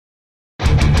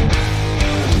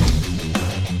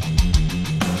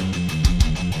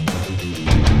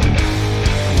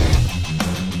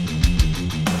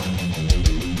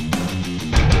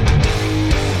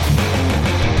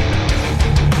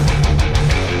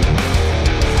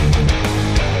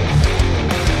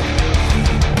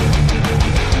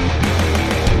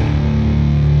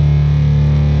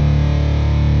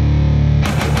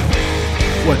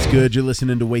good? You're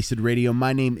listening to Wasted Radio.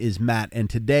 My name is Matt, and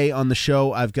today on the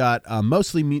show, I've got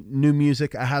mostly new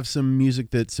music. I have some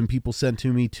music that some people sent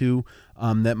to me too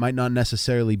that might not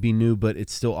necessarily be new, but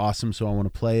it's still awesome, so I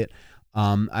want to play it.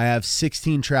 I have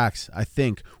 16 tracks, I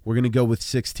think. We're going to go with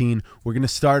 16. We're going to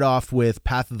start off with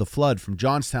Path of the Flood from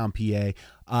Johnstown, PA.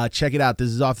 Check it out.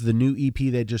 This is off of the new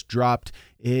EP they just dropped.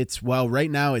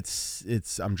 Right now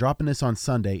I'm dropping this on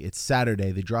Sunday. It's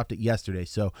Saturday. They dropped it yesterday.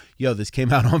 So, this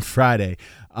came out on Friday.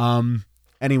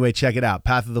 Anyway, check it out.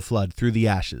 Path of the Flood, Through the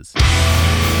Ashes. Don't get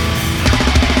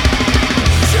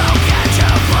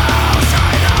too close,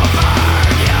 or they'll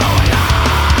burn you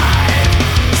alive.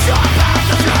 Jump out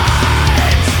the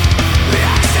flames,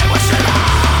 extinguish the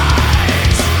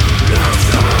lights.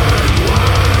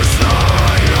 Extinguish the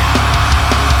lights.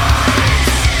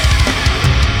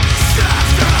 Step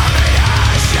through the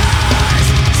ashes,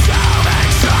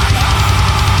 salvage trouble.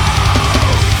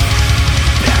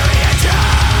 Bury it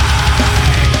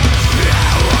deep,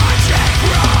 and watch it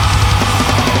grow.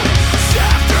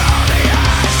 Step through the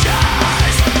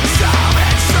ashes,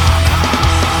 salvage trouble.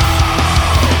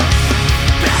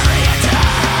 Bury it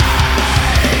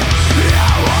deep,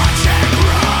 and watch it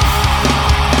grow.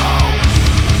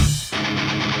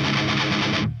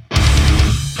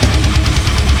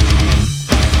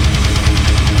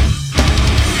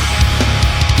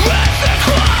 Let the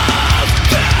clouds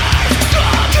there's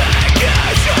something you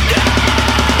should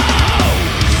know.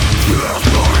 There's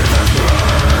more in this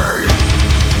world.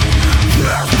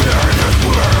 There's fear in this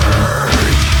world.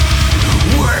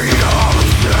 We all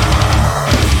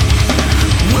stand.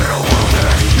 We'll hold it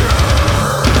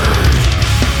assured.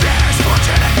 There's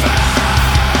fortune and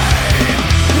fame.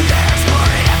 There's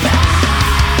glory and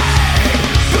pain.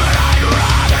 But I'd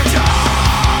rather die than keep it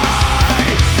the same.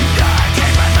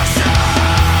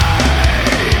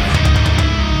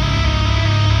 I'd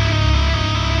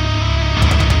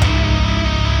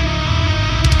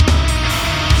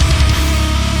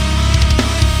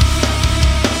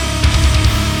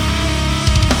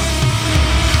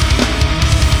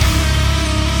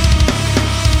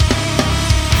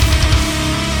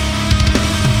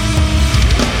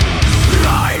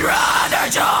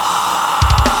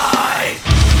die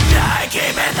than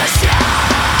keep it the same.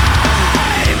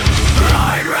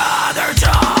 I'd rather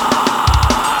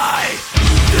die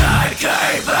than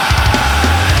keep it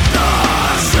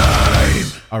the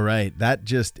same. All right, that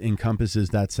just encompasses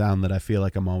that sound that I feel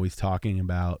like I'm always talking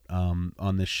about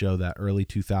on this show, that early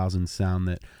 2000s sound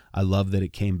that I love that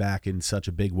it came back in such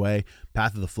a big way.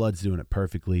 Path of the Flood's doing it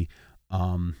perfectly.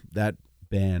 That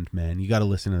band, man, you got to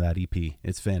listen to that EP.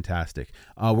 It's fantastic.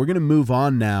 We're going to move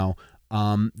on now.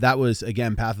 That was,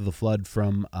 again, Path of the Flood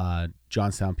from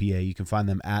Johnstown, PA. You can find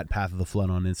them at Path of the Flood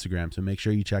on Instagram, so make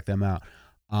sure you check them out.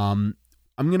 I'm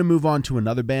going to move on to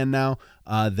another band now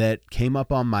that came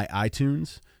up on my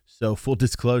iTunes. So full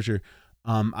disclosure,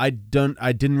 I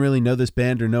didn't really know this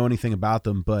band or know anything about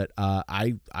them, but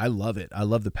I love it. I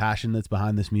love the passion that's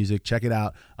behind this music. Check it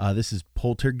out. This is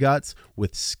Polterguts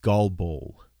with Skull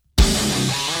Bowl.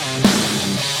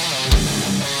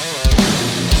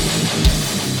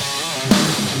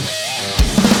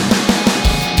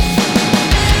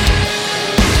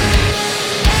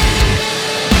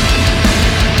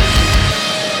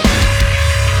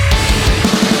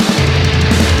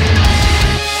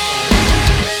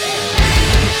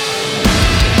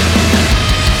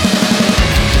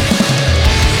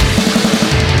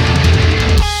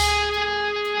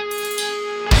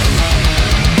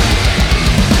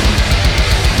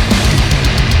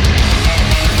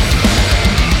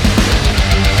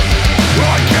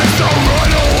 Right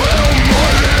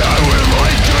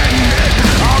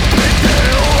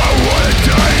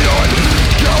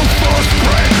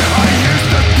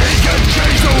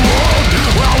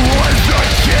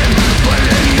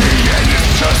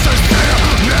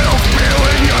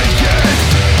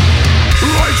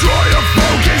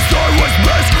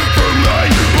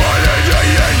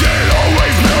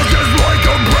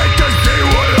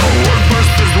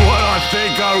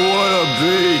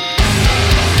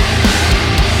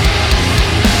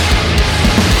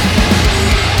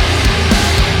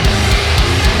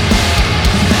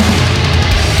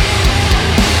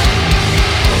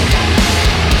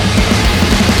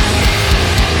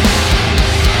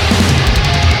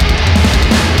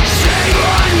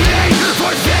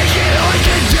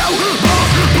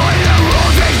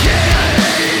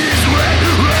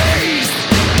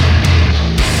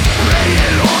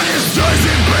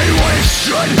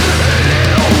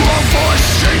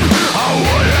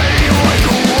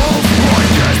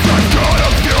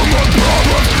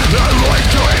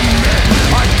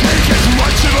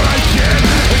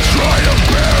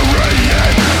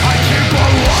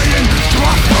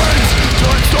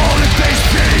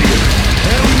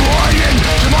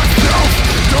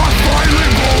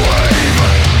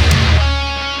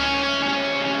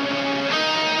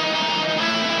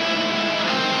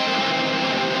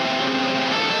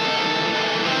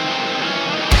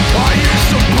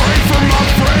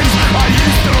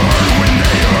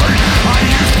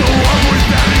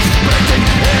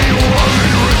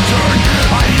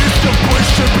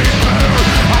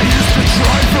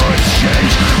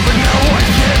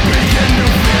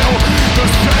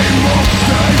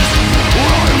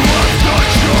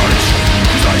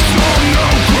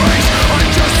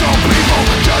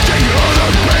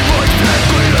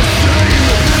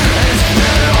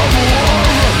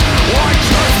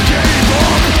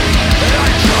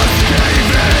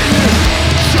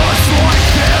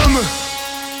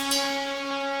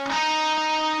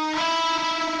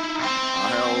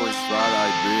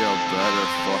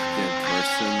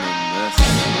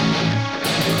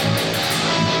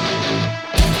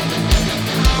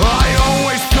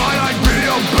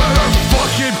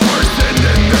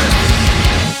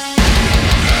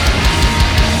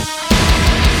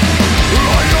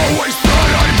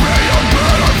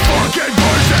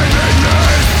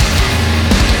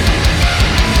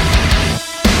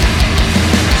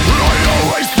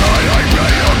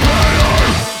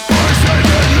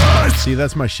See,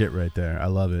 that's my shit right there. I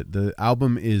love it. The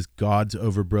album is Gods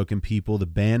Over Broken People. The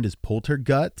band is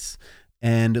Polterguts,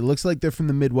 and it looks like they're from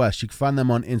the Midwest. You can find them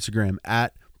on Instagram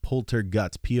at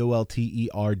Polterguts, Polterguts.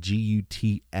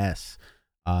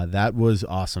 That was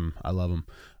awesome. I love them.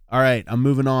 All right, I'm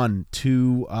moving on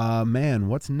to, man,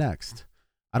 what's next?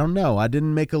 I don't know. I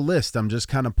didn't make a list. I'm just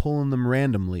kind of pulling them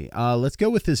randomly. Let's go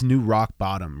with this new Rock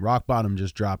Bottom. Rock Bottom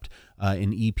just dropped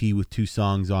an EP with 2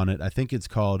 songs on it. I think it's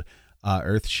called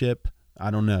Earthship. I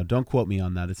don't know. Don't quote me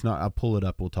on that. It's not. I'll pull it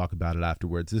up. We'll talk about it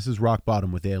afterwards. This is Rock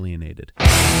Bottom with Alienated.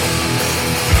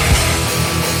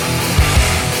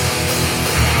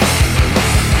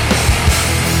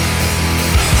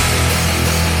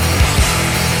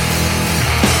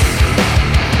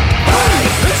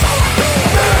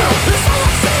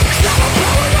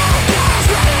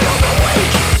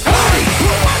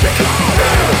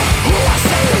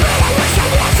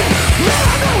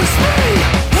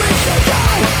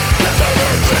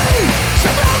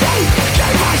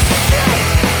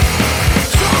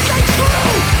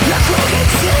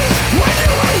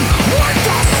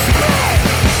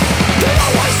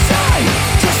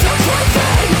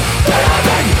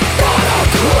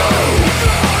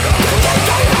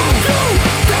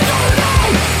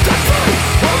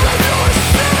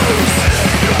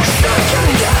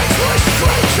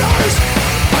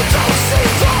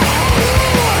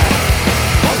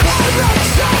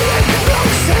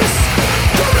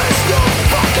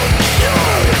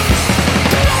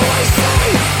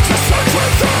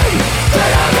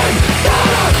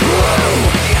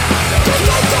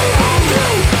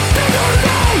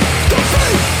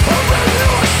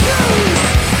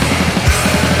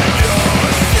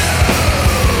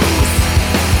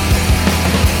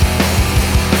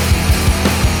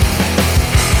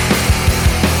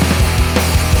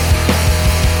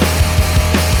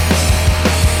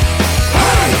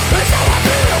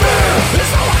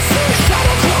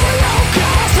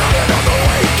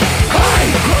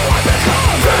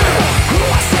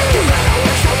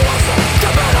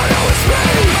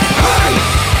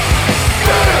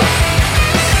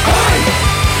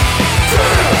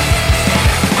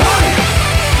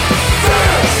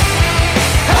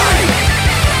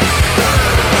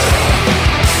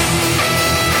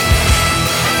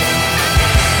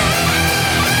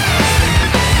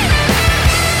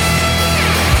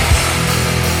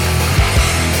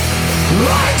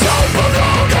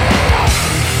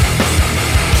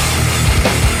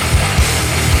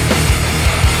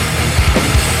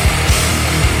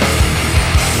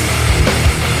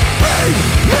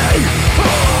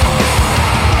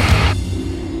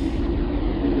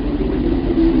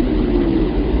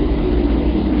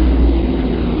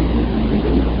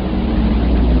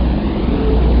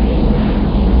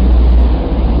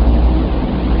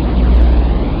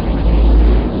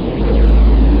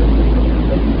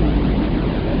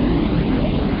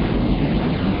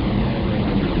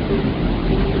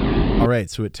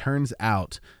 So it turns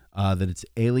out that it's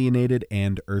Alienated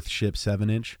and Earthship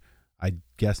 7-inch. I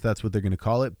guess that's what they're going to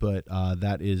call it, but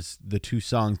that is the 2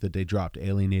 songs that they dropped,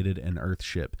 Alienated and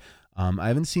Earthship. I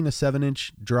haven't seen a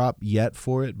 7-inch drop yet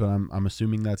for it, but I'm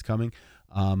assuming that's coming.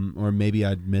 Or maybe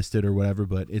I missed it or whatever,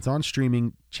 but it's on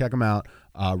streaming. Check them out.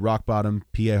 Rock Bottom,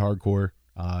 PA Hardcore,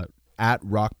 at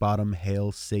Rock Bottom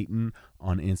Hail Satan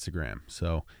on Instagram.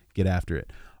 So get after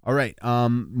it. All right,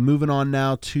 moving on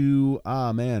now to,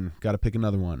 got to pick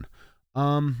another one.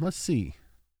 Let's see.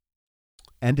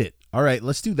 End It. All right,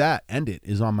 let's do that. End It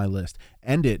is on my list.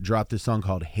 End It dropped this song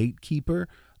called Hate Keeper.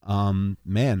 Baltimore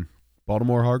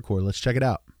hardcore. Let's check it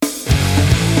out. You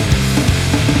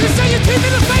say you keep me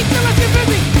the faith till I get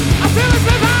busy. I feel it's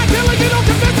been high till you don't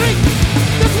convince me.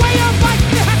 This way of life,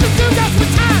 you have to do that with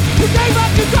time. You gave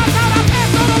up, you dropped out, I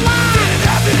passed on the line. Didn't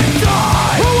have it in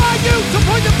time. Who are you to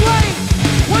point the blame?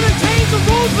 When it changed the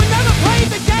rules but never played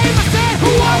the game, I said,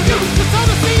 who are you to sow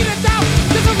the seed of doubt?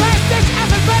 This is last ditch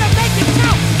effort, better make it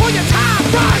count, for your time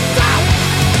runs out.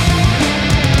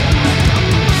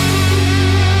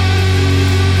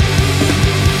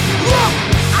 Look,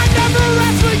 I never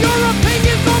asked for your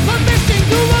opinions or permission.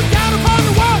 You look down upon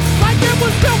the world like it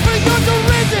was built for your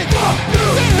derision.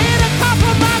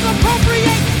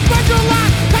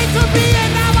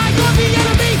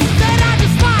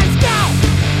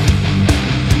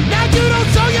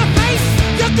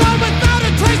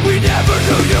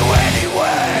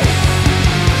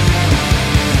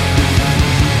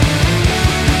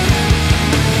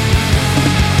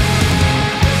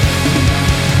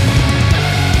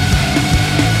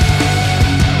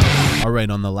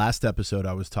 last episode,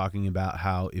 I was talking about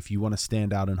how if you want to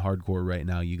stand out in hardcore right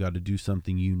now, you got to do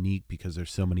something unique because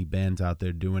there's so many bands out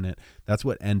there doing it. That's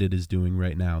what End It is doing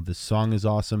right now. This song is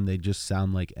awesome. They just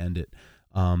sound like End It.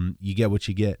 You get what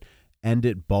you get. End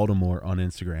It Baltimore on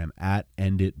Instagram, at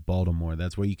End It Baltimore.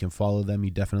 That's where you can follow them. You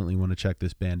definitely want to check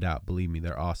this band out. Believe me,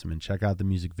 they're awesome. And check out the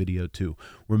music video too.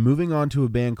 We're moving on to a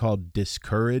band called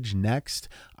Discourage next.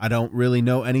 I don't really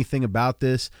know anything about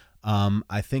this.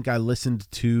 I think I listened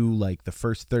to like the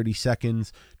first 30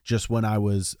 seconds just when I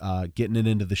was getting it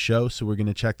into the show. So we're going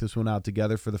to check this one out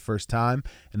together for the first time,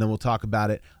 and then we'll talk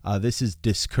about it. This is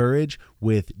Discourage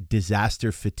with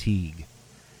Disaster Fatigue.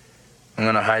 I'm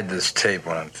gonna hide this tape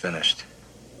when I'm finished.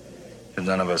 If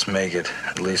none of us make it,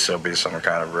 at least there'll be some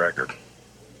kind of record.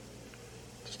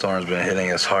 The storm's been hitting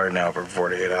us hard now for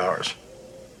 48 hours.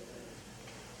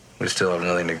 We still have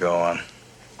nothing to go on.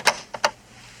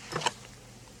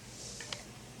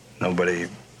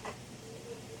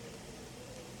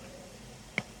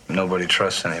 Nobody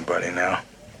trusts anybody now.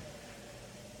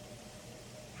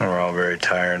 We're all very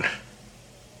tired.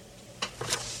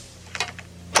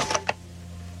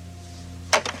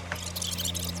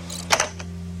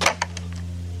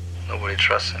 Nobody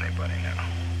trusts anybody now.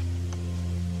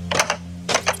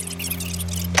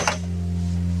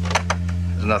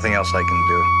 There's nothing else I can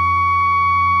do.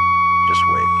 Just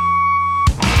wait.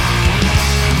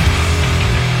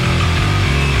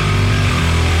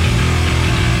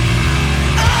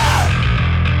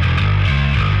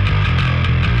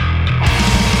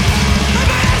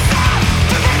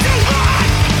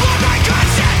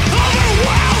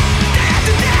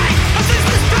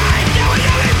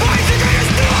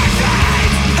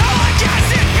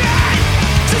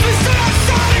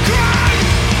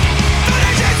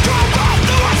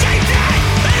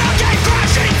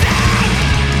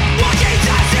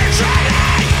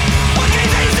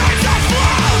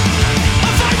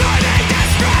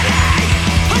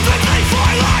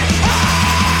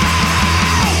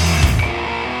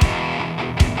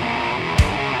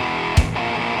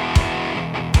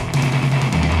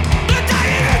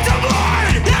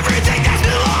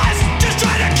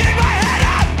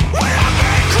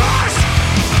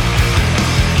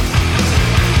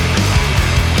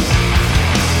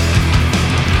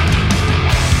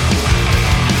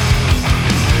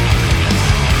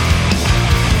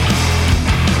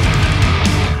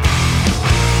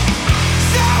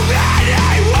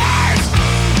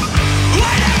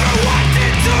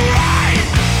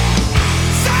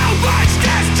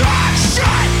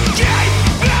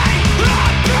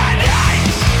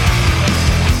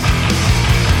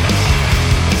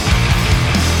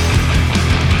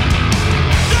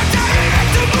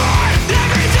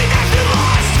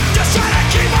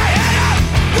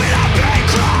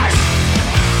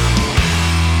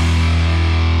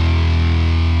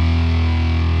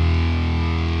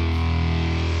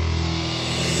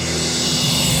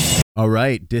 All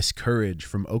right, Discourage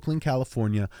from Oakland,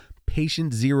 California,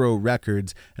 Patient Zero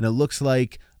Records, and it looks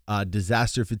like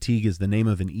Disaster Fatigue is the name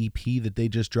of an EP that they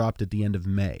just dropped at the end of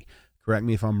May. Correct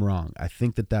me if I'm wrong. I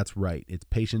think that's right. It's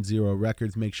Patient Zero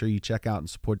Records. Make sure you check out and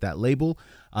support that label.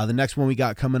 The next one we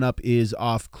got coming up is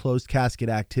off Closed Casket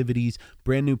Activities,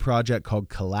 brand new project called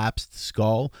Collapsed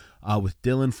Skull, with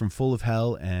Dylan from Full of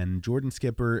Hell and Jordan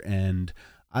Skipper, and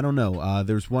I don't know,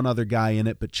 there's one other guy in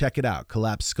it, but check it out,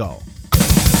 Collapsed Skull.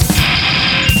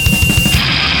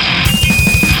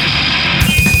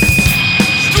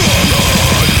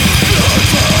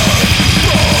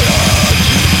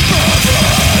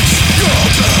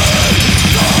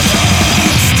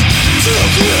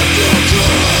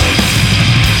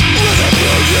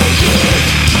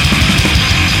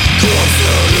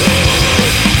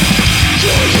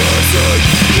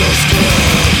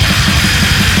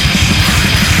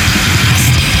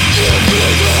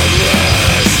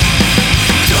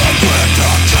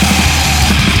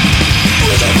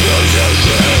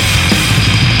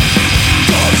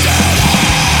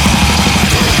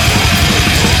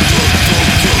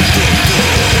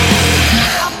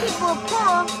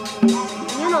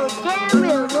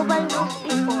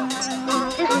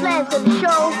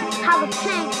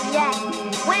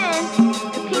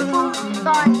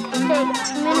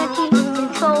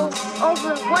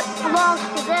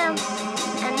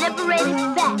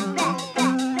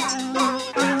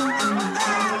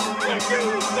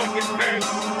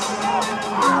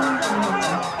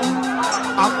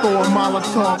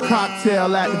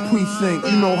 Cocktail at the precinct,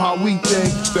 you know how we think.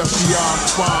 FBI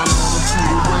spine on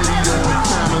the radio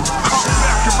antennas. I'm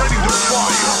back and ready to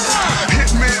fire.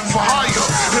 Hitman for hire.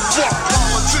 And fuck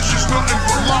politicians, nothing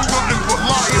but liars,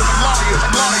 liars,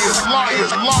 liars, liars,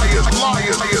 liars, liars,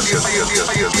 liars, liars, liars,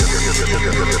 liars,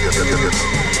 liars.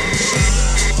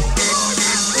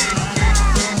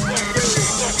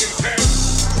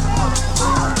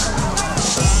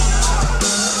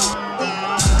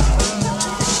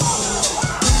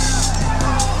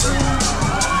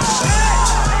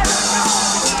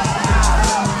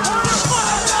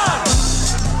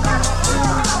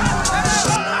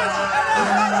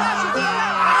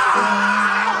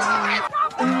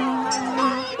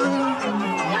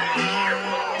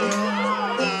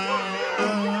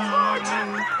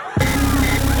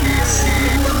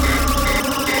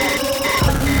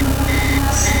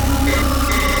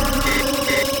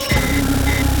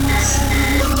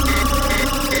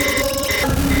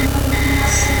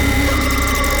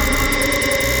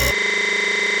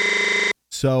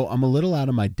 So I'm a little out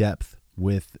of my depth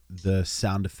with the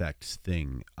sound effects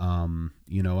thing.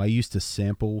 I used to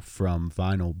sample from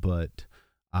vinyl, but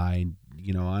I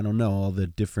don't know all the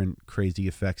different crazy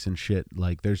effects and shit.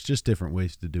 Like, there's just different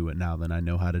ways to do it now than I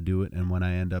know how to do it. And when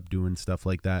I end up doing stuff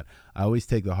like that, I always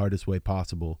take the hardest way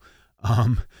possible.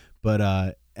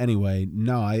 Anyway,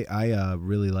 no, I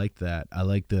really like that. I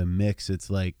like the mix.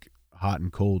 It's like hot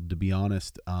and cold, to be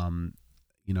honest.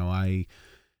 I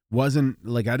wasn't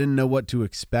like, I didn't know what to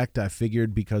expect. I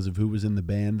figured because of who was in the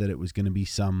band that it was going to be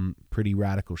some pretty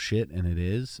radical shit, and it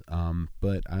is.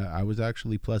 But I was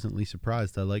actually pleasantly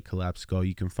surprised. I like Collapsed Skull.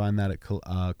 You can find that at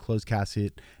Closed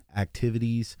Casket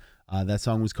Activities. That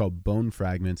song was called Bone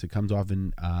Fragments. It comes off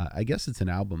in, I guess it's an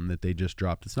album that they just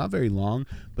dropped. It's not very long,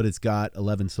 but it's got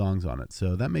 11 songs on it.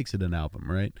 So that makes it an album,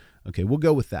 right? Okay, we'll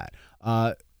go with that.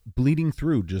 Bleeding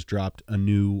Through just dropped a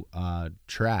new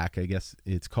track. I guess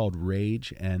it's called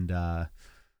Rage. And let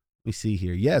me see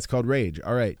here. Yeah, it's called Rage.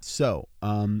 All right. So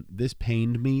this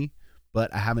pained me,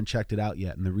 but I haven't checked it out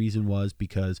yet. And the reason was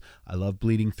because I love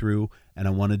Bleeding Through and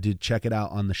I wanted to check it out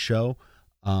on the show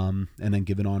and then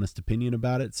give an honest opinion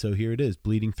about it. So here it is,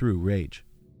 Bleeding Through, Rage.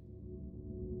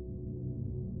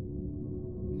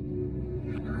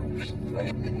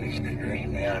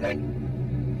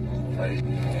 I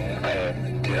am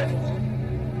the devil,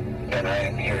 and I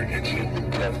am here to do the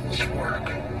devil's work.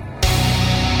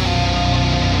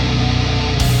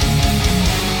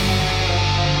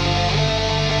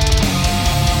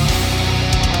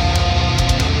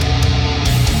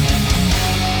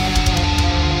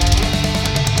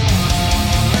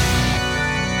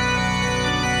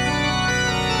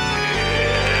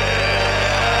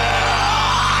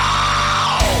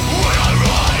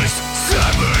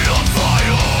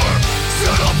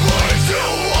 Set ablaze to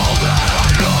all that I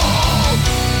know,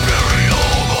 bury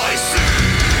all my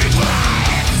sins.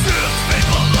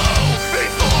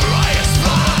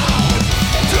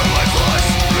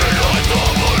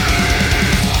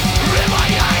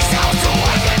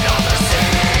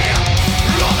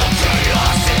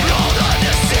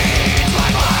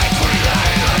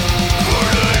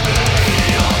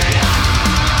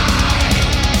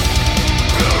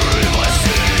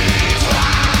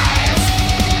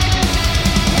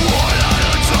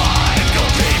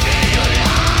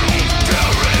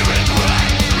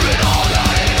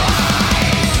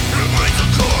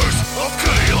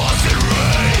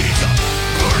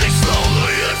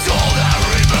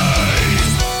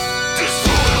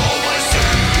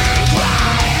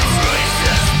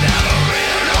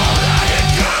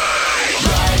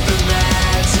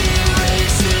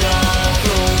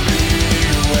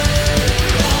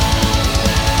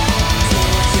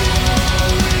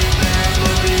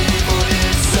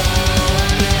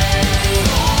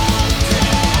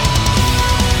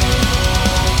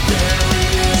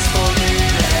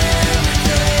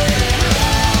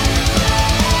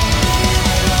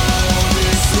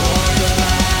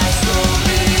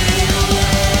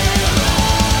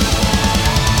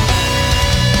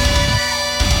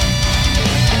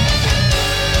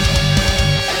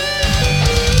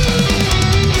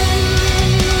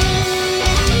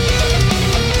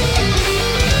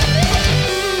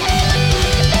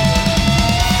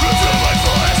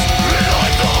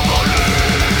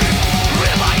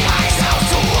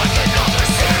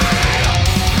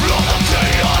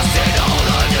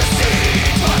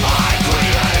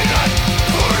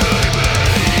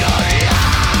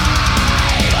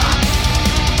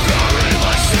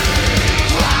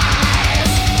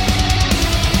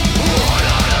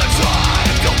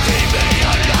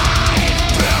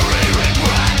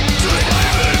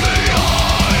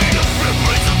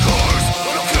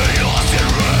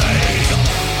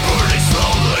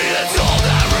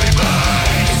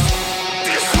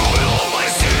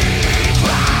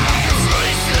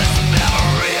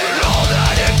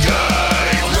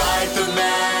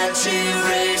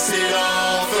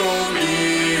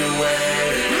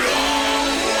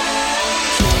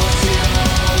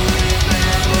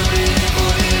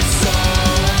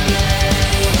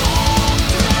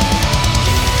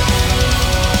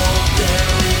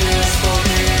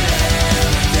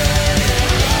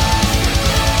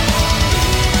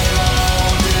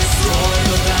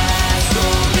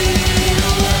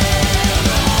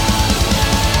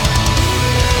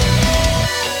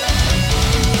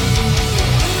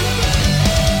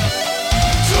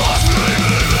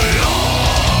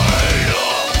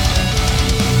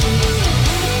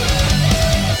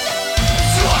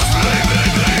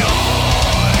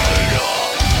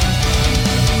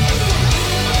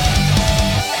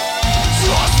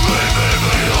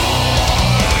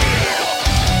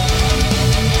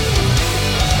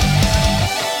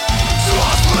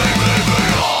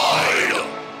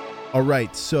 All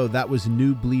right, so that was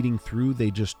new Bleeding Through.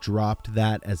 They just dropped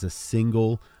that as a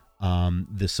single.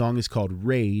 The song is called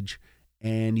Rage,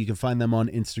 and you can find them on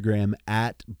Instagram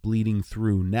at Bleeding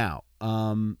Through. Now,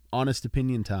 honest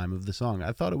opinion time of the song.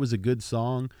 I thought it was a good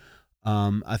song.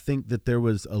 I think that there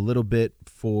was a little bit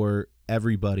for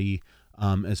everybody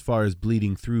as far as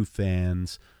Bleeding Through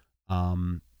fans,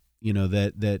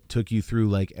 that took you through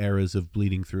like eras of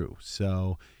Bleeding Through.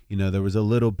 So, there was a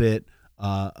little bit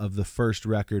of the first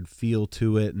record feel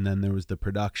to it, and then there was the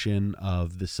production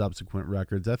of the subsequent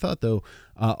records. I thought, though,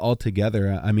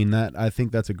 altogether, I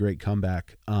think that's a great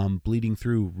comeback. Bleeding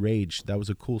Through, Rage, that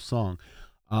was a cool song.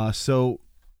 So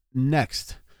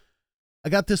next, I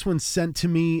got this one sent to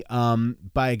me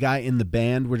by a guy in the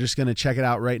band. We're just going to check it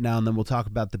out right now, and then we'll talk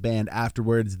about the band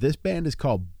afterwards. This band is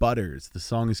called Butters. The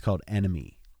song is called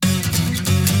Enemy.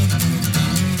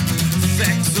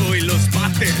 Sexo y los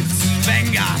butters.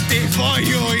 Venga, te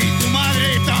follo y tu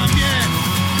madre también.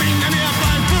 Venga, mira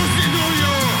pa'l pussy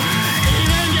tuyo. Y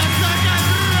venga, saca el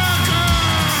roco.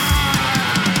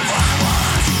 What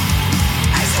was?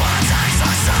 It's one time so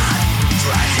sad.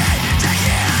 Drinking,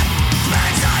 taking,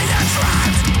 mentally and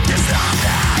trapped. There's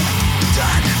nothing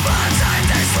done by the time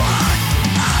they swore.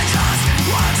 I just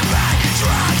want to back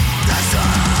drunk. That's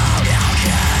all you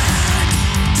can.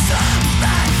 Some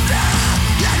bad love.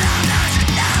 And I'm not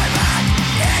everybody.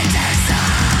 It takes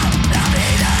some. I'll be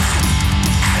there.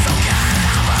 As I'm gonna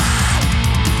have up.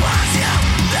 Once you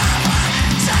never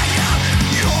take up.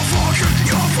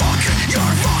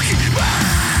 You're fucking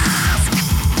mask.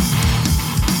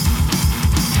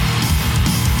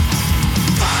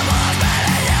 Vamos,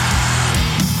 pelea.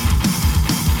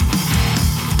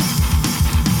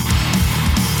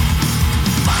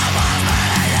 Vamos,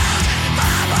 pelea.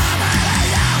 Vamos,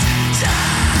 pelea.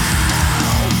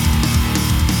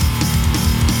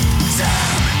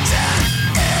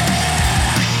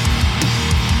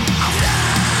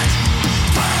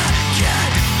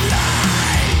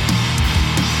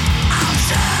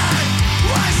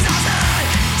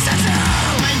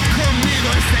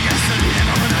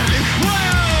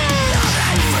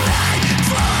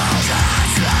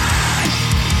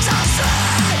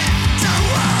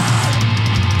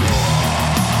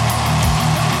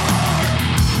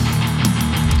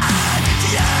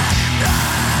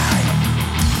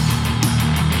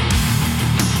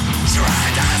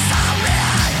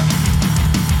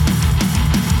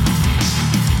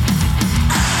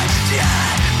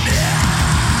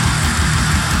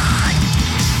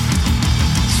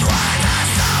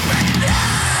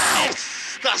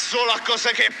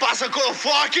 Cose che passa con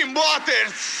fucking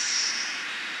Butters.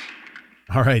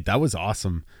 All right, that was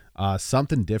awesome.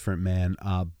 Something different, man.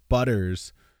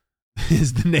 Butters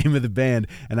is the name of the band,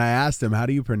 and I asked him, how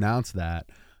do you pronounce that?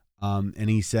 And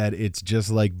he said it's just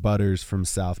like Butters from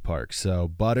South Park. So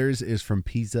Butters is from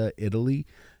Pisa, Italy,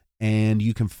 and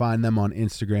you can find them on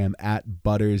Instagram at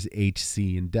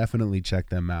ButtersHC, and definitely check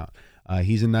them out.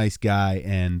 He's a nice guy,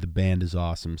 and the band is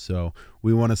awesome. So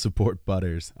we want to support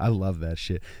Butters. I love that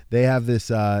shit. They have this.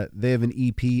 They have an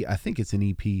EP. I think it's an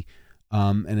EP,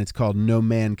 and it's called No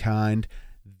Mankind.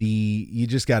 You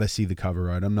just got to see the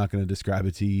cover art. I'm not going to describe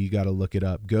it to you. You got to look it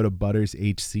up. Go to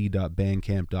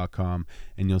buttershc.bandcamp.com,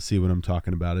 and you'll see what I'm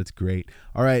talking about. It's great.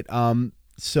 All right.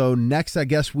 So next, I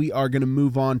guess we are going to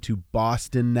move on to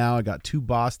Boston now. I got two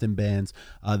Boston bands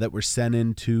that were sent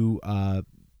in to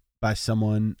by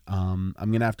someone. I'm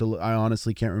going to have to look. I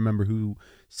honestly can't remember who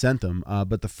sent them.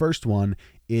 But the first one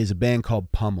is a band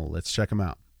called Pummel. Let's check them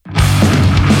out.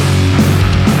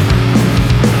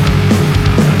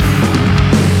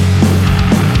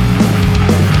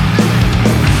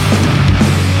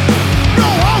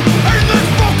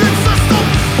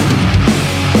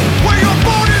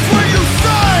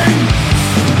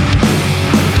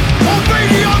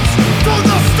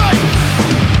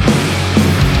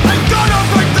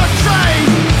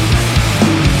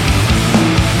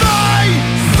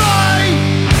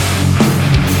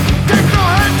 Keep your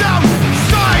head down,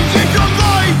 stay in your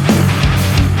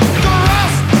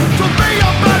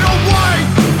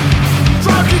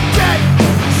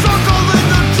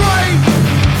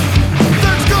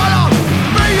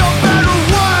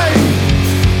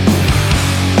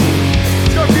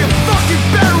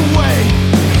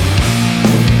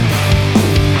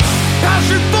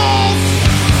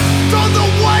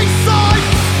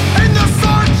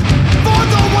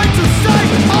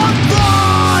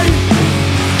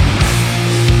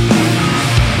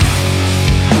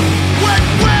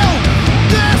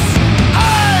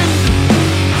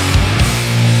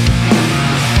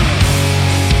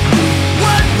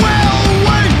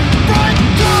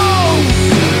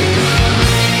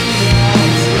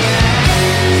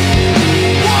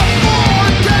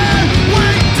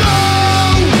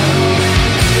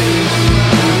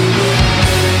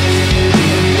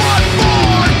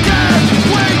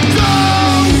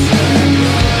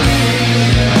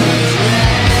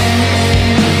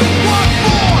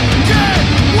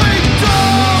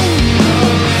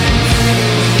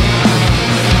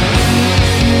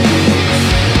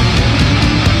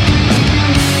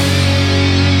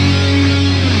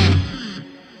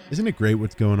great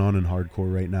what's going on in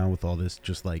hardcore right now with all this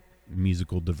just like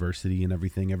musical diversity and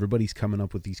everything. Everybody's coming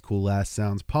up with these cool ass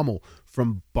sounds. Pummel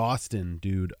from Boston,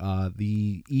 dude.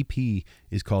 The EP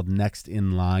is called Next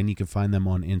in Line. You can find them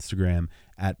on Instagram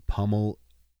at Pummel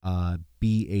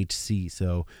BHC.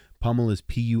 So Pummel is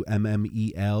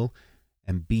Pummel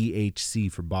and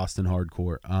BHC for Boston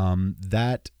Hardcore.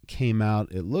 That came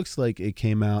out, it looks like it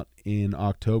came out in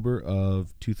October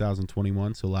of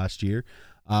 2021, so last year.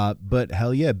 But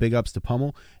hell yeah, big ups to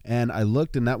Pummel. And I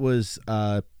looked, and that was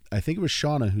I think it was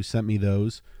Shauna who sent me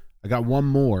those. I got one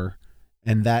more,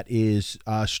 and that is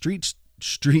Street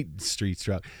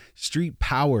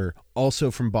Power,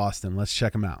 also from Boston. Let's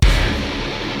check them out.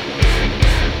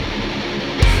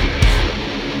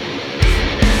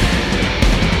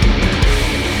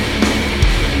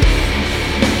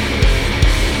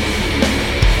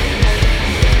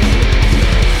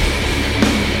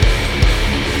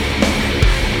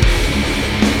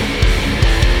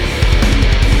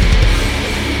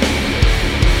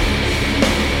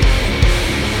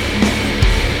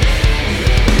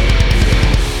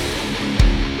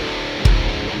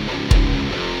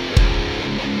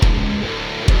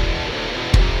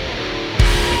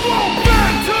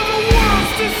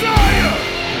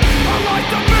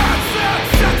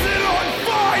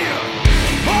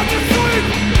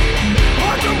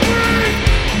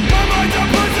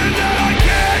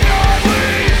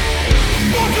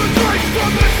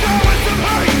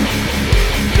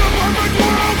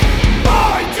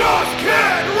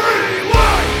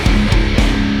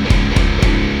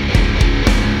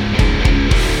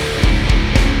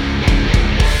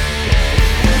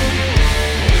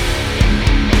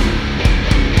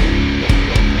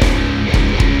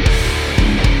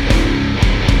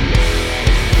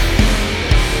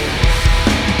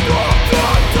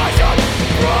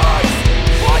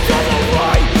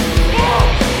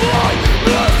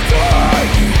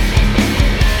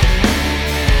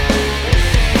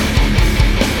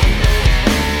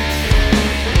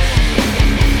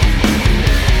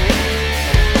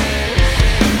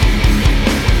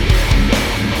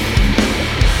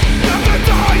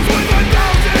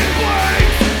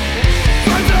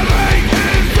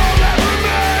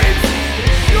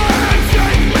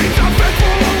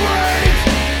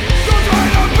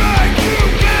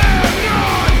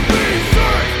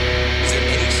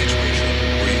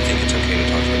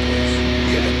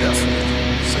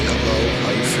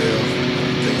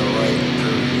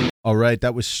 All right,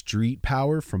 that was Street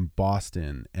Power from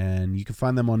Boston, and you can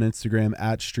find them on Instagram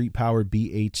at Street Power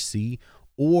BHC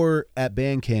or at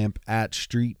Bandcamp at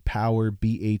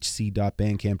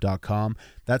streetpowerbhc.bandcamp.com.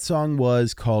 That song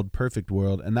was called Perfect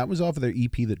World, and that was off of their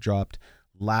EP that dropped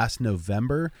last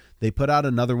November. They put out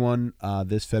another one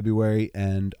this February,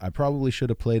 and I probably should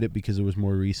have played it because it was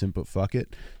more recent, but fuck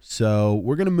it. So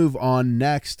we're going to move on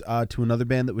next to another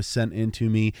band that was sent in to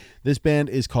me. This band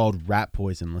is called Rat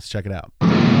Poison. Let's check it out.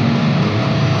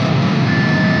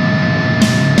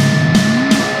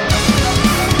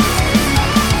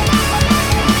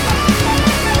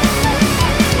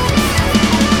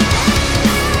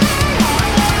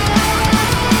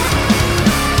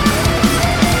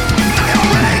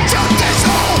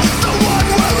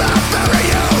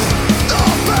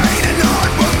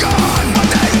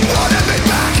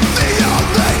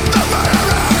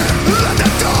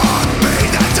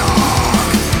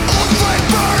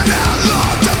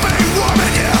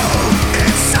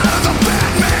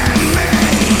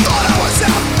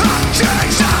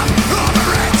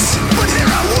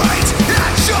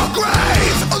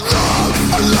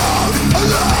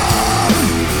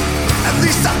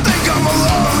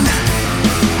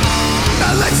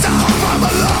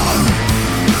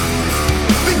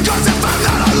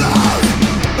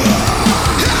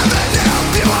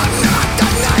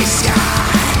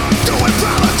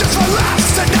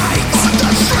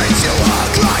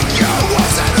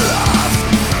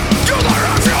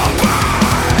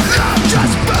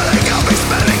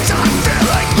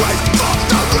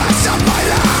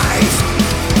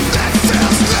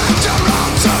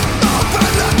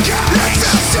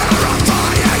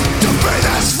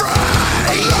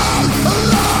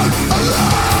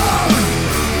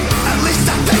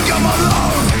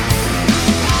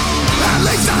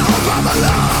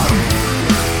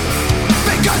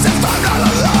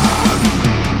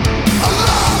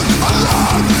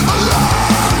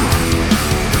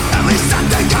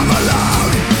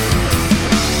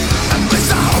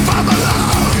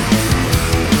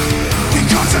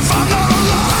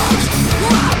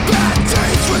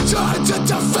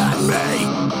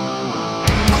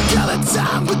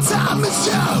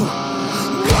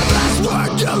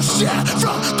 Shit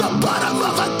from the bottom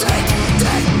of a deep,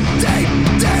 deep, deep,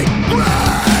 deep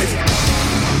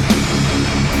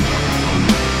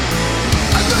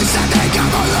think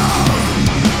I'm alone.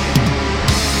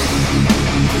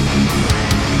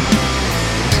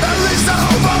 At least I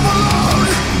hope I'm alone.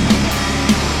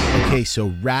 Okay, so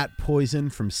Rat Poison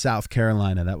from South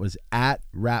Carolina. That was at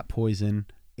Rat Poison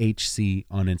HC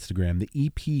on Instagram. The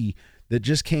EP that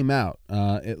just came out.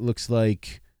 It looks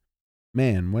like,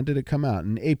 man, when did it come out?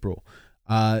 In April.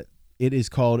 It is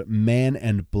called Man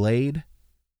and Blade.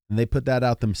 And they put that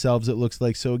out themselves, it looks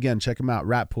like. So again, check them out.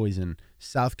 Rat Poison,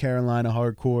 South Carolina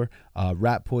hardcore,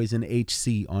 Rat Poison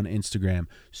HC on Instagram.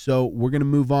 So we're going to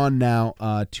move on now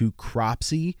to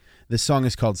Cropsy. This song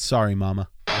is called Sorry Mama.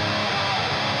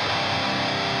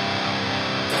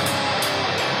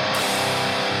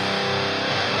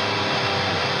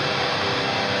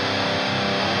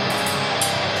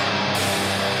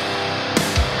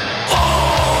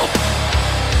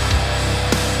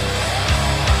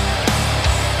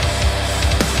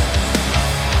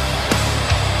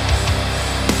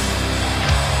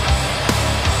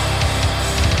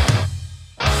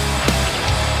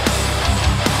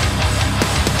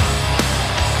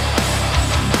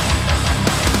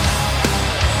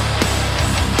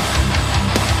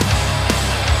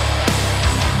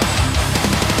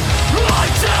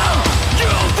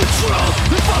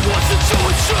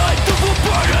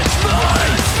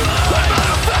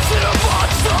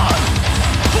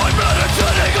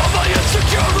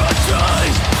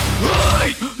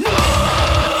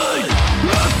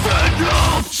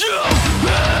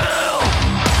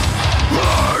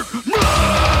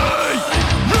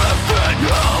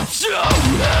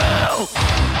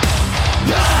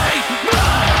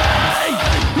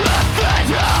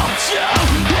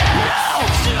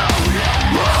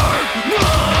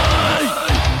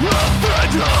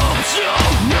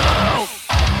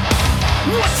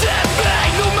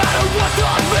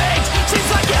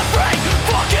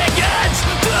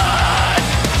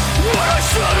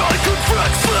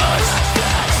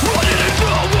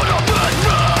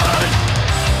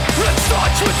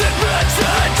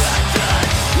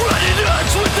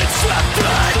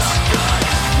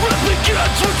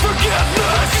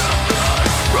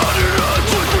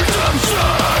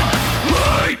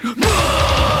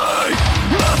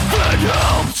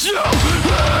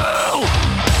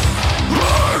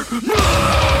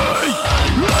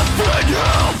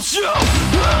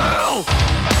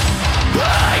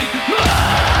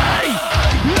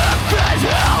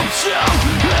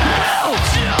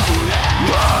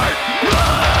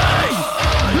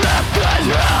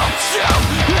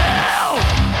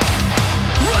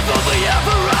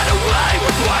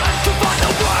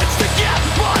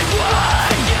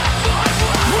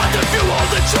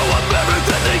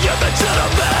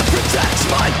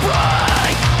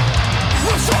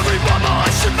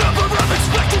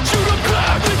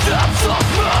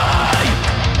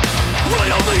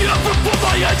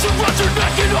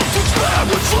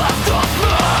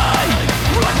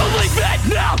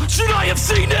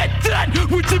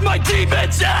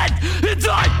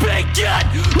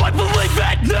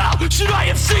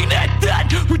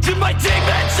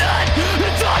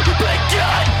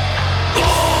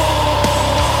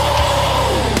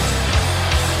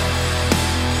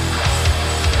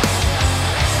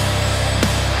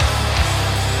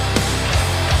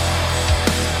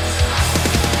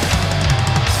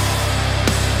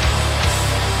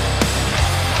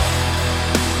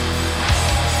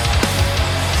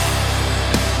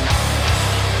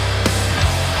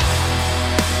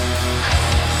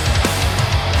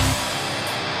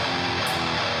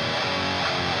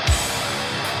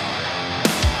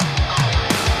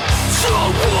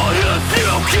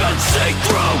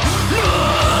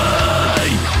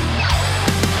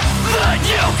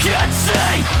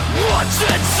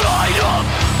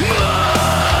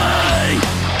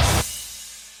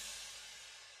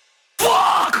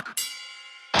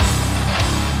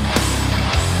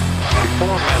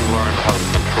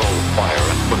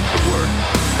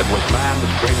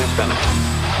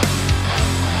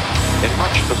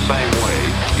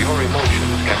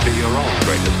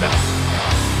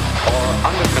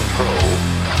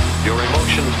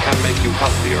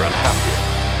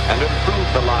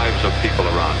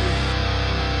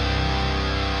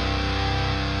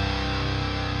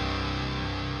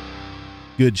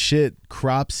 Good shit.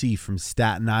 Cropsy from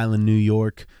Staten Island, New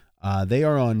York. They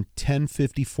are on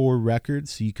 1054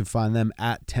 Records, so you can find them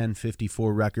at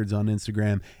 1054 Records on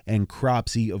Instagram. And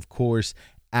Cropsy, of course,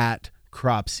 at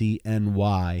Cropsy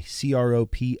NY,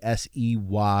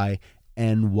 CROPSEYNY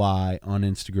on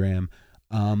Instagram.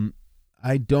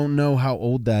 I don't know how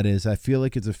old that is. I feel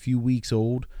like it's a few weeks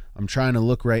old. I'm trying to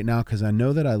look right now because I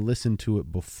know that I listened to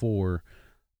it before.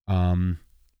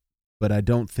 But I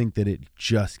don't think that it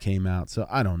just came out. So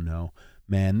I don't know.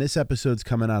 Man, this episode's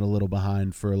coming out a little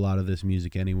behind for a lot of this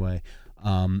music anyway.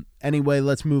 Anyway,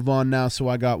 let's move on now. So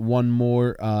I got one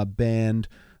more band.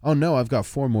 Oh no, I've got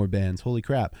 4 more bands. Holy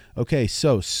crap. Okay,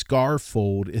 so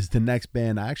Scarfold is the next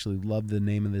band. I actually love the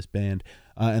name of this band.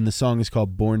 And the song is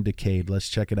called Born Decayed. Let's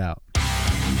check it out.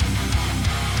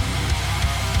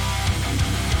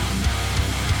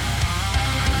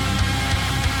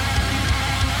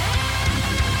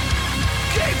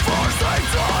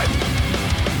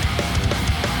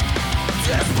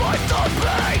 Despite the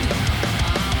pain,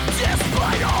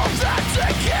 despite all that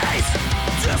decays,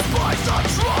 despite the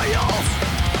trials,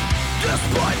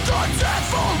 despite the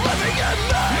devil living in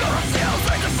me, you refuse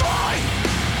to defy.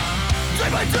 Day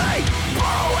by day,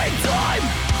 borrowing time.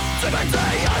 Day by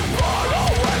day, I'm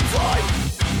borrowing time.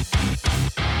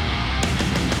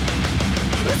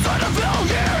 Inside of hell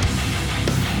here,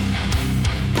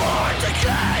 born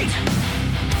decayed,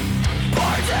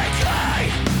 born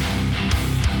decayed.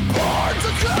 Born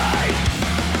decayed,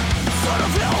 son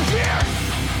of hell here.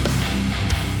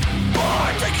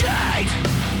 Born decayed,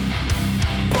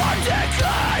 born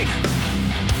decayed,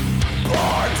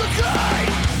 born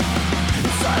decayed,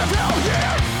 son of hell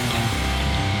here.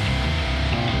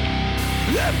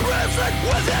 Imprisoned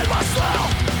within myself,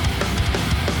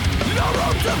 no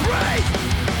room to breathe.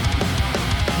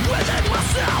 Within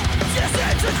myself,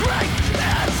 disintegrate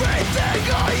everything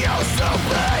I used to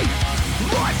be.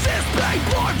 Life is being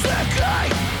born decay.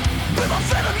 With a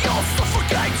venom you'll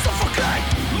suffocate, suffocate.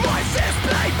 Life is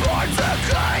being born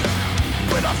decay.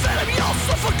 With a venom you'll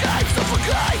suffocate,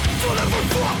 suffocate. Don't ever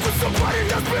fuck with somebody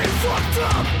that's been fucked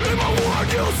up. In my world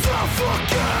you'll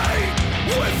suffocate.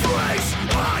 With rage,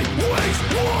 I wage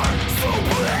war. So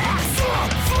bad,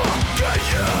 suffocate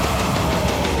you.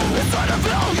 Inside of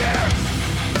hell here,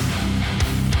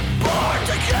 born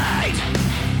decayed,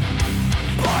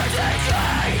 born decayed.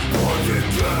 Born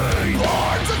decayed,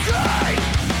 born decayed,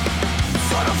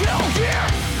 son of hell here.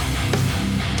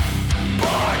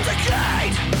 Born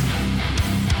decayed,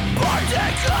 born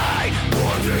decayed,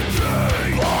 born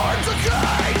decayed, born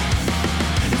decayed,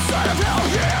 son of hell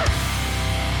here.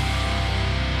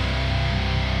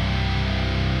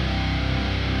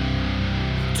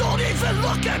 Don't even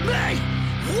look at me.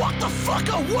 Walk the fuck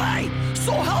away.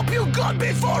 So help you God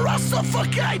before I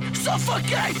suffocate,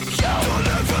 suffocate you. Don't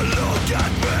ever look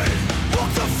at me.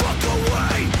 Walk the fuck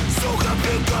away. So help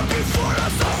you God before I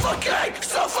suffocate,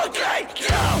 suffocate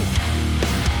you.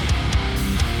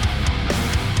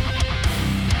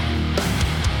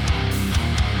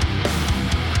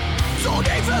 Don't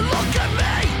even look at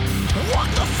me. Walk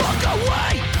the fuck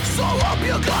away. So help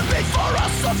you God before I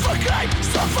suffocate,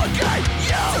 suffocate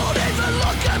you. Don't even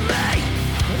look at me.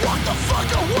 Walk the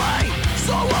fuck away.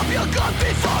 So help you God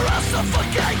before I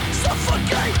suffocate,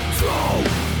 suffocate. Don't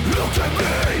look at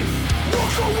me.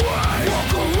 Walk away.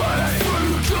 Walk away.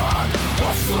 Through God,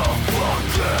 I'll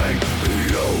suffocate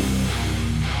you.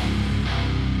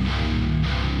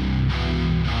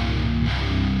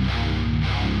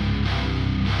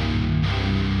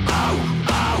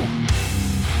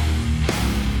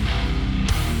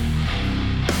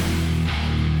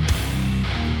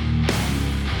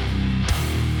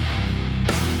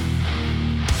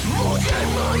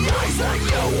 And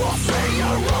you will see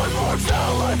your own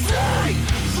mortality.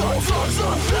 The doors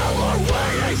of hell are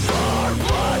waiting for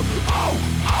blood. Oh,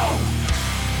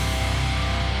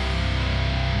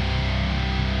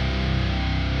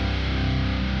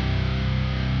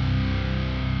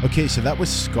 oh. Okay, so that was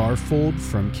Scarfold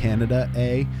from Canada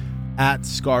A. At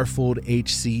Scarfold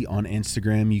HC on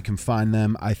Instagram. You can find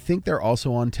them. I think they're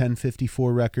also on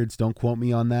 1054 Records. Don't quote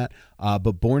me on that.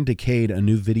 But Born Decayed, a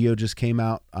new video just came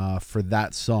out for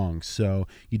that song. So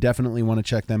you definitely want to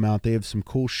check them out. They have some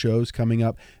cool shows coming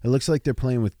up. It looks like they're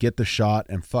playing with Get the Shot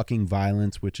and Fucking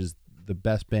Violence, which is the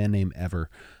best band name ever.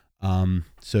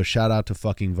 So shout out to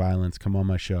Fucking Violence. Come on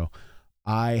my show.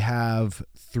 I have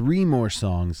 3 more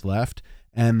songs left.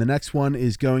 And the next one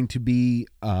is going to be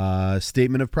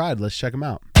Statement of Pride. Let's check them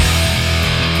out.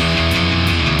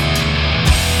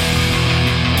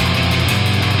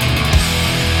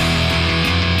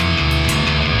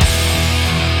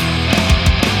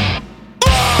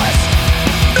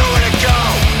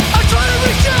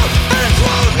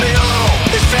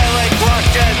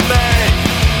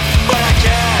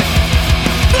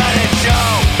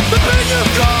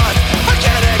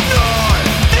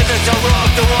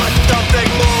 Something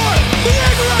more. The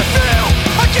anger I feel,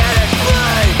 I can't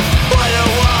explain. Why do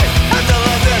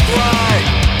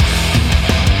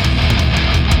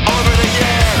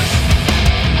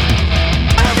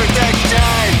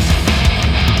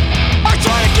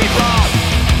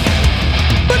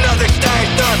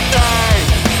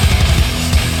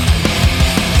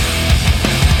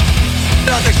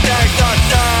nothing stays the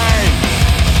same.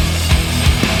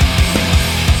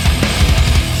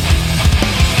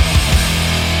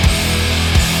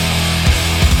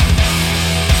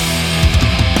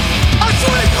 I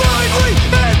swing blindly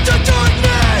into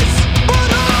darkness,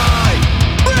 but I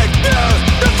refuse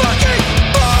to fucking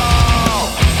fall.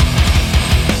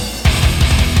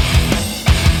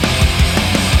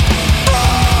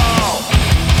 Fall.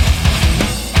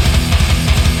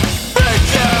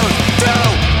 Refuse to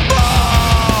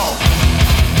fall.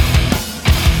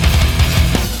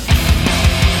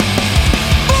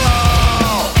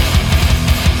 Fall.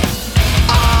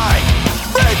 I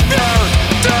refuse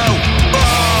to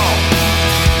fall.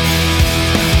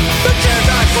 The tears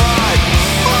I cry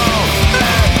fall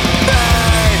in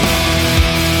vain.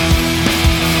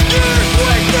 Years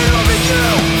wasted over you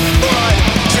would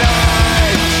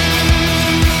change.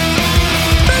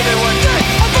 Maybe one day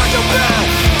I'll find a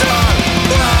better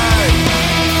way.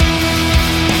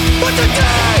 But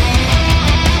today,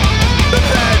 the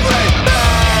pain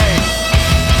remains.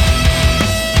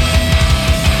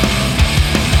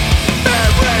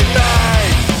 It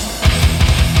remains.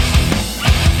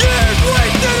 Years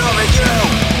wasted over you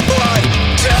would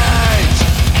change.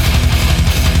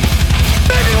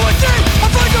 Maybe one day I'll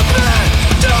find a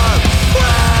better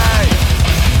way.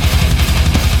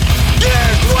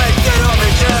 Years wasted over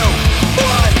you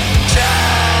would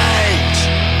change.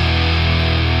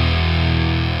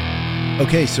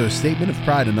 Okay, so Statement of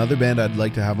Pride, another band I'd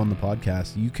like to have on the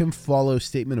podcast. You can follow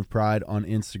Statement of Pride on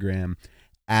Instagram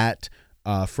at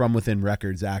From Within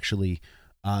Records, actually.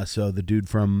 So the dude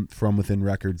from Within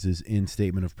Records is in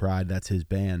Statement of Pride. That's his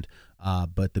band.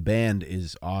 But the band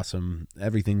is awesome.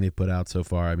 Everything they put out so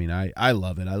far, I mean, I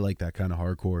love it. I like that kind of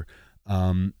hardcore.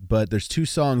 But there's 2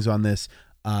 songs on this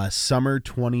Summer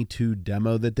 22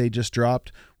 demo that they just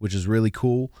dropped, which is really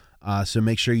cool. So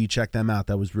make sure you check them out.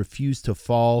 That was Refuse to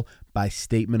Fall by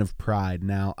Statement of Pride.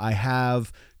 Now, I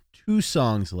have 2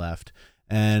 songs left,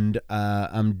 and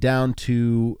I'm down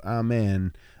to, I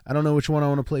don't know which one I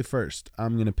want to play first.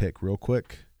 I'm going to pick real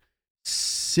quick.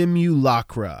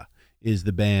 Simulacra is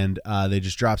the band. They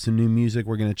just dropped some new music.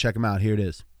 We're going to check them out. Here it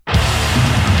is.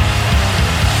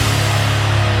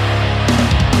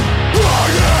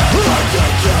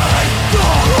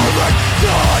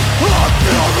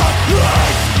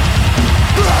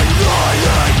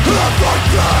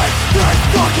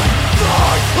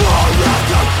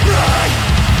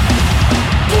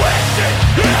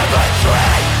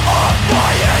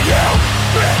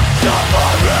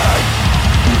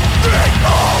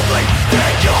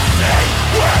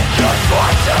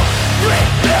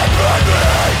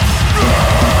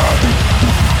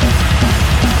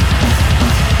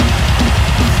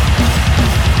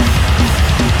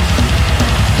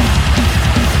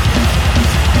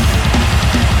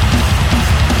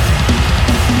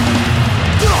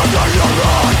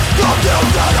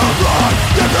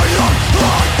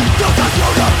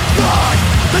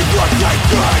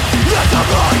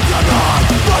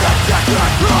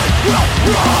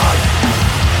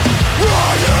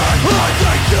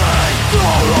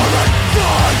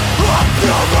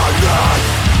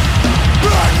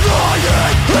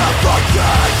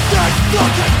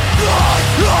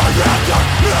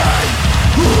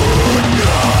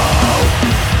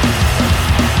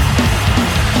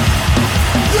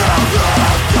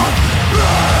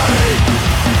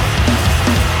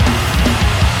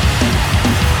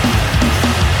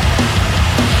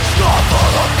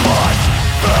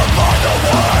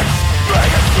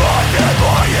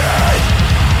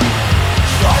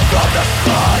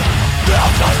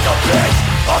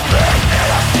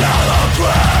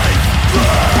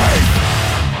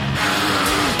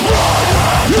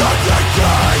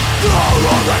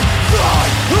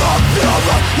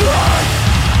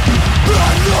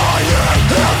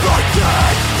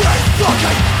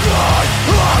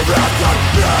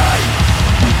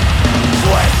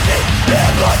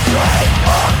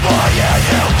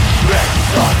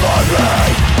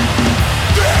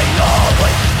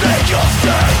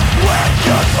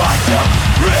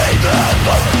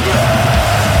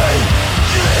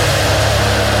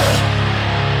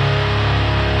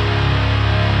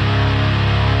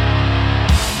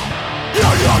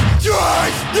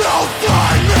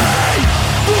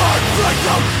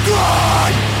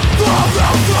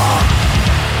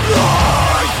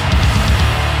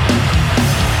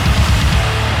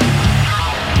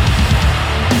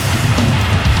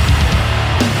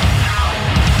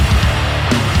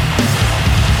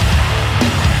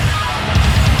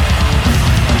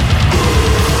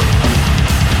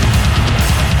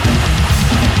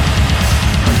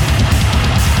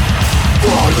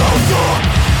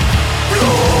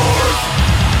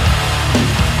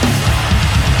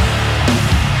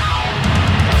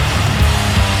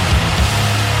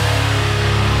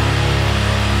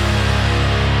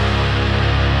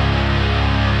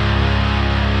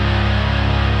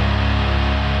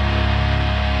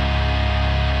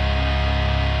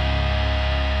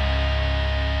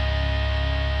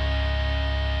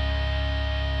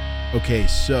 Okay,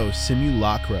 so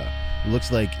Simulacra. It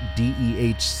looks like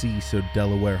DEHC, so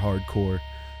Delaware Hardcore.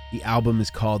 The album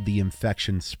is called The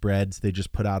Infection Spreads. They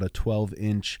just put out a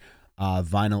 12-inch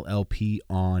vinyl LP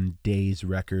on Daze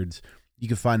Records. You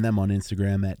can find them on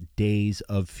Instagram at Days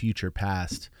of Future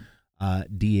Past.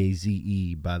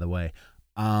 DAZE, by the way.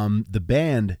 The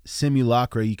band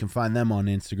Simulacra, you can find them on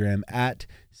Instagram at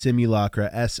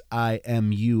Simulacra,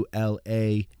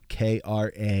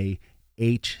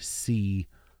 SIMULAKRAHC.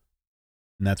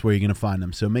 And that's where you're going to find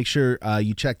them. So make sure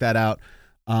you check that out.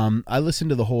 I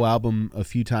listened to the whole album a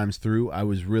few times through. I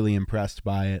was really impressed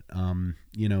by it.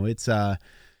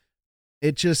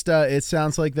 It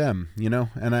sounds like them,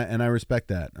 and I respect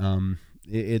that.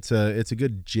 It's a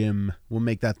good gym. We'll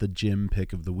make that the gym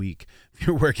pick of the week. If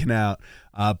you're working out,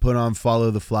 put on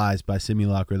Follow the Flies by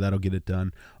Simulacra. That'll get it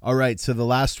done. All right. So the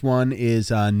last one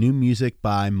is new music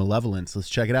by Malevolence. Let's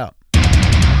check it out.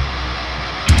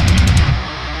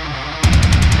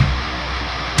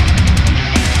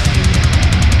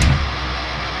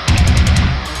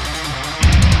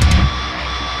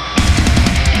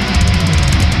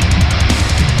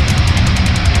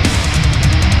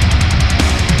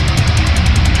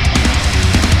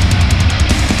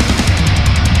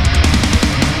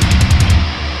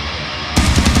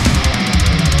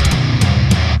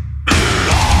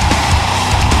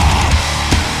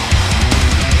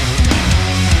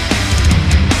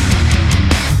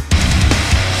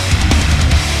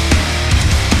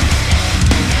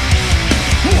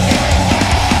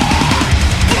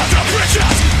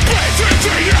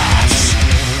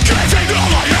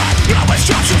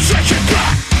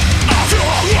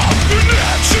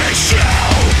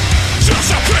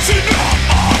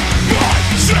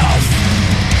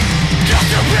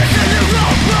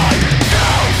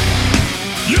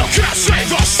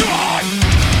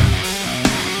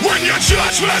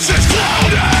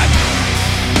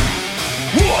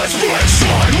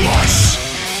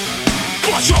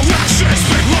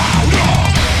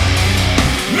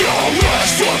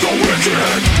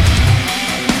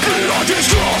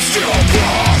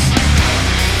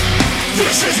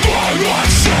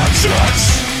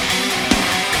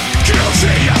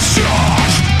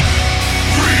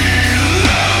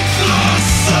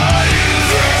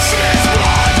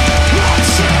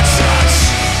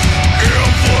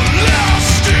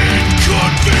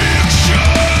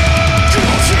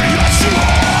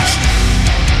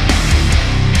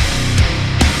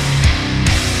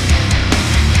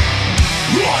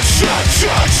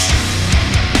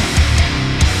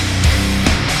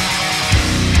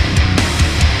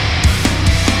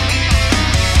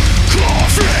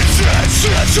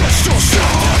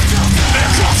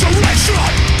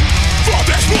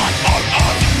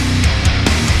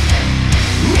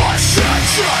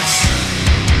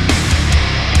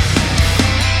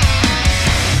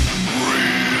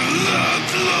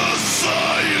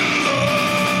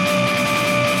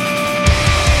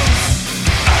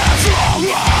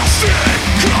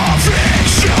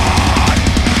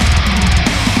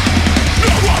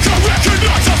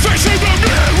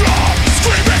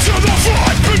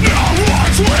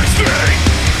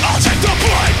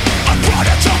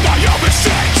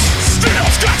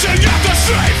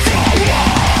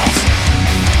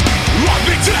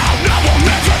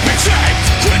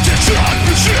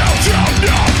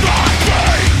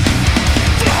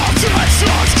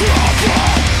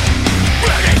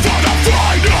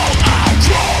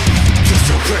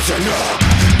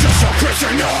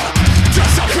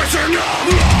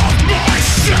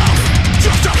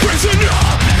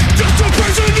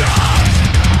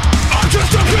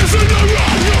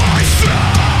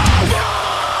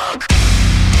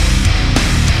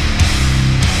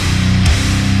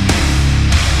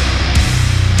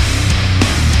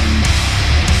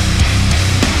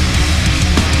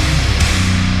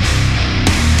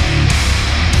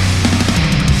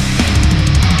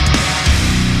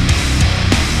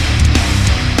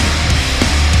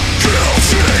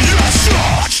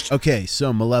 Okay,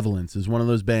 so Malevolence is one of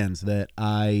those bands that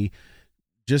I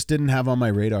just didn't have on my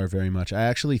radar very much. I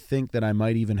actually think that I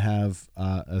might even have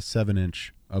a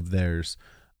 7-inch of theirs.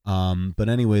 But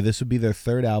anyway, this would be their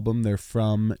third album. They're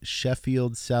from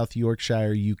Sheffield, South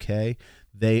Yorkshire, UK.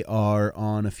 They are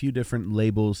on a few different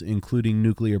labels, including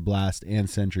Nuclear Blast and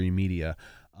Century Media.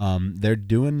 They're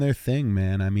doing their thing,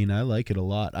 man. I mean, I like it a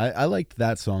lot. I liked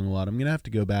that song a lot. I'm going to have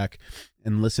to go back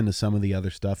and listen to some of the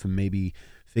other stuff and maybe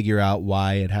figure out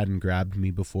why it hadn't grabbed me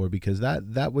before, because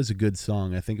that was a good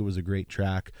song. I think it was a great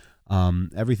track.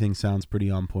 Everything sounds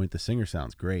pretty on point. The singer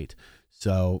sounds great.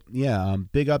 So yeah,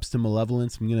 big ups to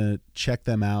Malevolence. I'm going to check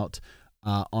them out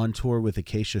on tour with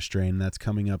Acacia Strain. That's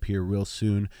coming up here real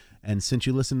soon. And since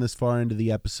you listened this far into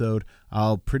the episode,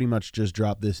 I'll pretty much just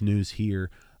drop this news here.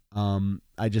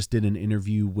 I just did an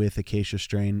interview with Acacia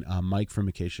Strain, Mike from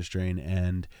Acacia Strain,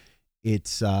 and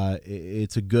it's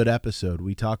a good episode.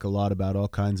 We talk a lot about all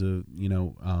kinds of,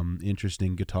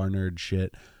 interesting guitar nerd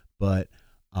shit, but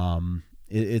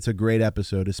it's a great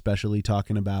episode, especially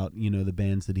talking about, the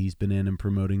bands that he's been in and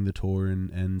promoting the tour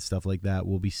and stuff like that.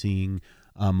 We'll be seeing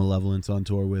Malevolence on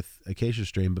tour with Acacia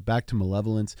Strain. But back to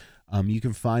Malevolence, you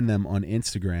can find them on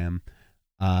Instagram.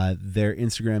 Their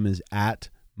Instagram is at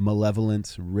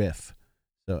Malevolence Riff.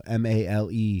 So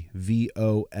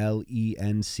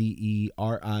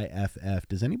MALEVOLENCERIFF.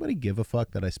 Does anybody give a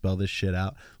fuck that I spell this shit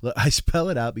out? Look, I spell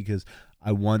it out because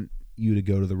I want you to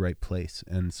go to the right place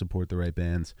and support the right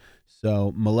bands.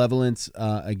 So Malevolence,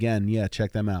 again, yeah,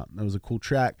 check them out. That was a cool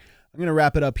track. I'm going to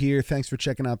wrap it up here. Thanks for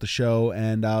checking out the show,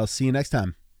 and I'll see you next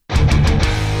time.